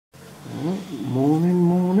Morning,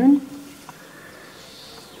 morning.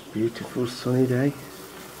 Beautiful sunny day.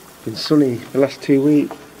 Been sunny the last 2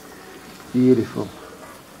 weeks. Beautiful.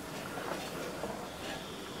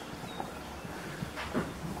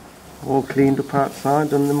 All cleaned up outside,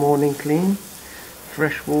 done the morning clean.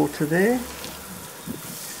 Fresh water there.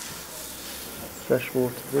 Fresh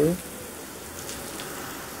water there.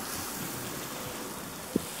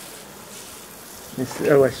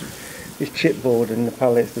 This chipboard and the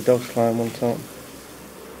pallets the dogs climb on top.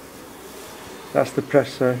 That's the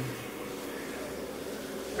presser.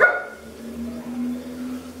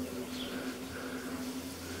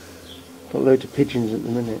 Got loads of pigeons at the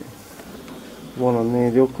minute. One on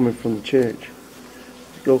there, they're all coming from the church.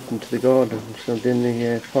 They all come to the garden, so I'm doing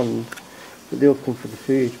the pond. But they all come for the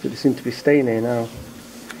food, but they seem to be staying here now.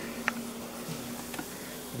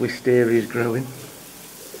 Wisteria is growing.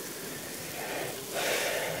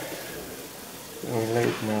 Oh,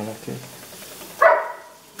 late now, that is.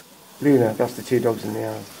 Luna, that's the 2 dogs in the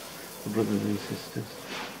house. The brothers and sisters.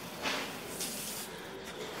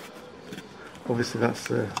 Obviously that's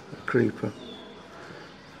a creeper.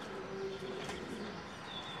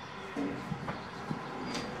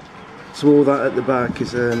 So all that at the back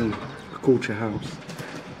is a culture house.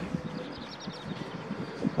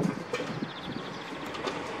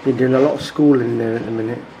 Been doing a lot of schooling there at the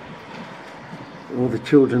minute. All the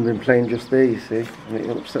children have been playing just there, you see, and it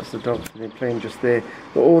upsets the dogs. They're playing just there.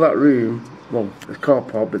 But all that room, well, there's car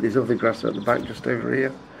park, but there's other grass at the back just over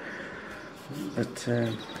here. But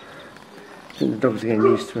I think the dogs are getting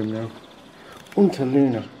used to him now. Unto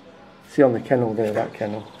Luna. See on the kennel there, that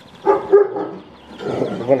kennel.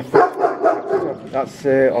 That's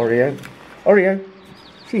Oreo. Oreo,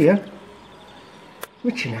 see ya.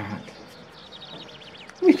 Witching hat.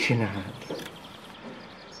 Witching hat.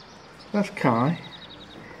 That's Kai.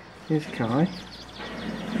 Here's Kai.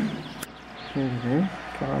 There we go.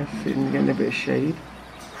 Kai sitting getting a bit of shade.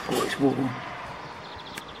 Oh, it's warm.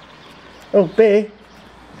 Oh, Bear.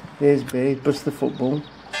 There's Bear. Bust the football.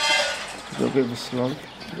 A little bit of a slog.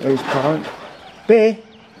 There's Kai. Bear.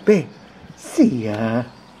 Bear. See ya.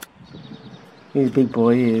 He's a big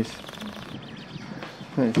boy, he is.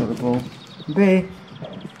 There's got the ball. Bear.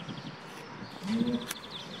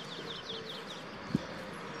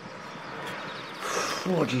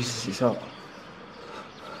 Oh Jesus, it's hot.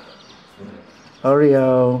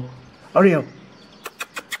 Oreo. Oreo.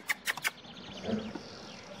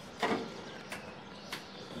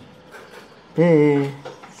 Bear.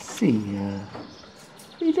 See ya.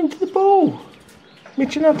 What are you doing to the ball?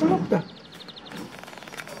 Mitching out to look there.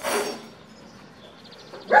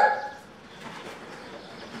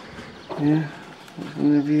 Yeah, it's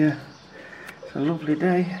going to be it's a lovely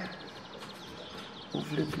day.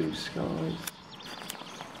 Lovely blue skies.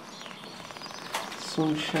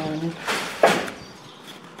 Sun shining.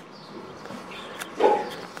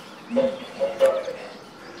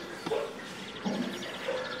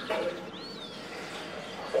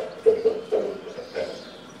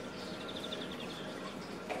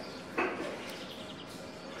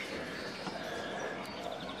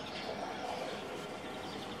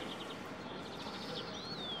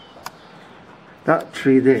 That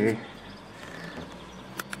tree there,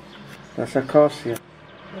 that's acacia.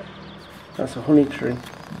 That's a honey tree.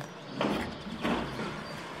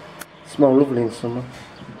 Smell lovely in summer.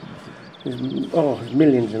 There's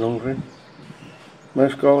millions in Hungary.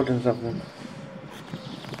 Most gardens have them.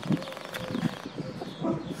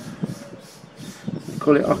 They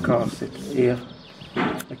call it acacia here.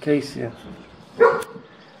 Acacia.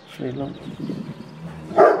 Tree long.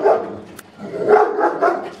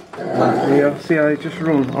 Oreo, see how he just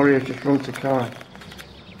run. Oreo just run to Kai.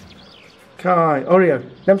 Kai, Oreo,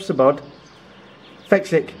 Nemsabod.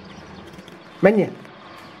 Fexik. Menya.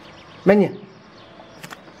 Menya.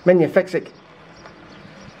 Menya, Fexik.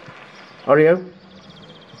 Oreo.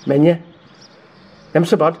 Menya.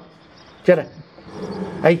 Nemsabod. Jeddah.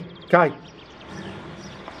 Hey, Kai.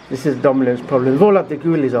 This is Domino's problem. They've all had the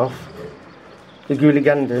ghoulies off. The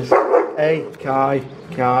ghouliganders. Hey, Kai.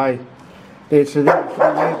 Kai. It's a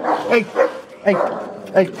hey, hey,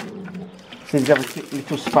 hey. So they have a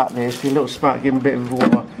little spat there, so a little spat, give them a bit of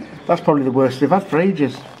water. That's probably the worst they've had for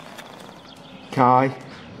ages. Kai.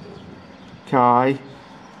 Kai.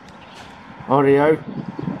 Oreo.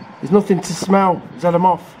 There's nothing to smell. He's had them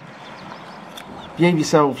off. Behave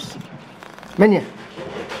yourselves. Menya.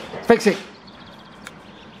 Fix it.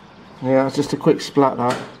 Yeah, it's just a quick splat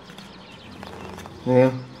that.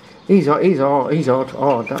 Yeah. He's hard,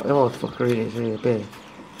 that hard fucker he is, here, Bear.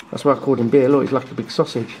 That's why I called him Bear. Look, he's like a big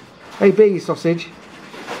sausage. Hey, Bear, you sausage.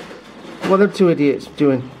 What are them 2 idiots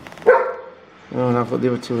doing? Oh, and I've got the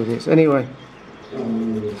other two idiots. Anyway.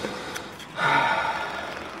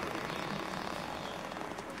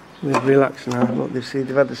 They're relaxing now. Look, they've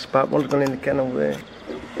had the spat. One's gone in the kennel there.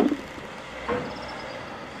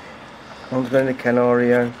 One's gone in the kennel,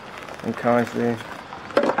 Oreo. And Kai's there.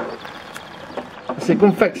 I said, go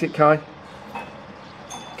and fix it, Kai.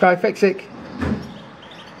 Kai, fix it.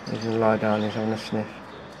 He's going to lie down, he's having a sniff.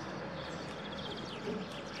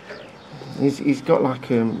 He's got like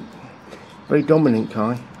very dominant,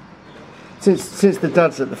 Kai. Since the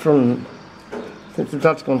dad's at the front, since the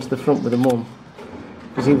dad's gone to the front with the mum,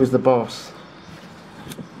 because he was the boss.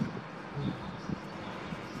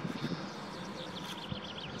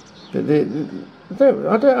 But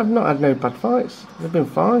I've not had no bad fights. They've been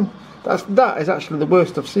fine. That is actually the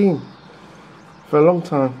worst I've seen for a long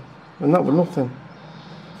time, and that was nothing.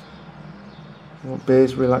 Well,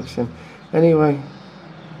 Bear's relaxing. Anyway,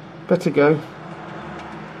 better go.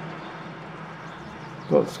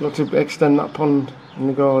 Got to extend that pond in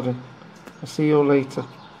the garden. I'll see you all later.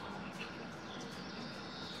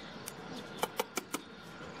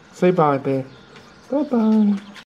 Say bye, Bear. Bye bye.